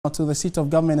To the seat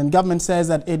of government, and government says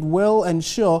that it will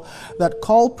ensure that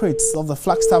culprits of the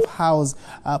Flagstaff House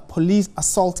police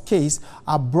assault case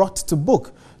are brought to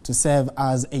book to serve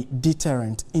as a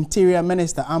deterrent. Interior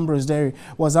Minister Ambrose Derry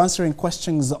was answering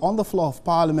questions on the floor of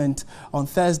Parliament on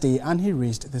Thursday, and he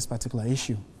raised this particular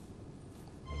issue.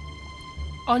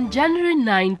 On January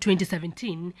 9,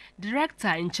 2017, Director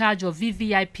in charge of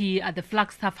VVIP at the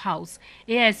Flagstaff House,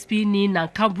 ASP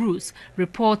Nina Bruce,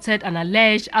 reported an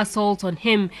alleged assault on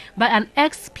him by an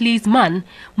ex-policeman,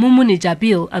 Mumuni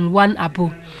Jabil, and one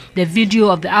Abu. The video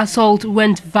of the assault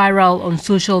went viral on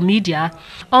social media.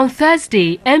 On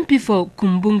Thursday, MP for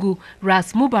Kumbungu,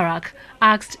 Ras Mubarak,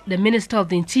 asked the Minister of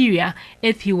the Interior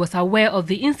if he was aware of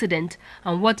the incident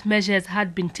and what measures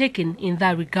had been taken in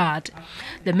that regard.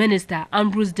 The Minister,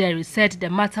 Ambrose Derry, said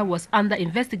the matter was under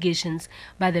investigations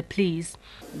by the police.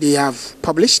 They have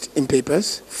published in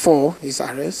papers for his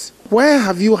arrest. Where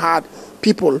have you had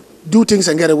people do things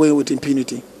and get away with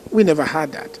impunity? We never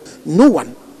had that. No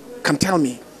one can tell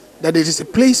me that it is a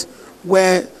place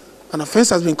where an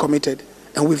offense has been committed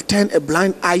and we've turned a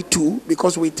blind eye to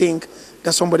because we think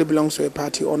that somebody belongs to a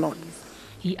party or not.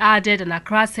 He added an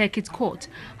Accra Circuit Court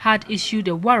had issued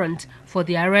a warrant for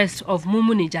the arrest of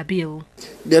Mumuni Jabil.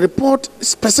 The report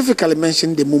specifically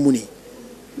mentioned the Mumuni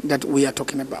that we are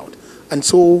talking about. And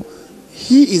so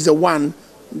he is the one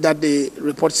that the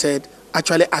report said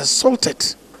actually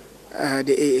assaulted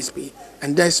the ASP.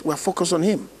 And thus we're focused on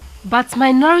him. But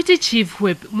Minority Chief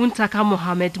Whip Muntaka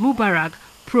Mohammed Mubarak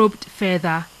probed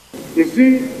further. Is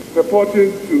he report to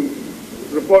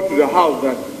the House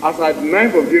that as at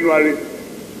 9th of January,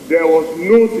 there was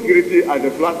no security at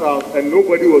the flat house and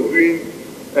nobody was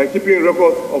keeping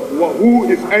records of who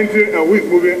is entering and who is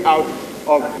moving out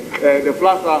of the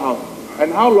flat house?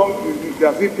 And how long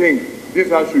does he think this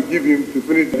house should give him to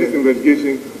finish this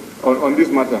investigation on this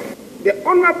matter? The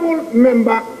honourable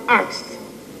member asked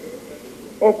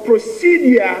of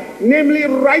procedure, namely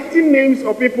writing names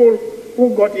of people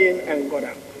who got in and got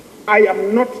out. I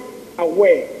am not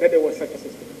aware that there was such a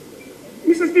system.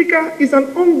 Mr. Speaker, it's an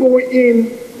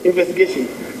ongoing investigation,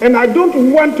 and I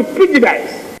don't want to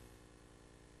prejudice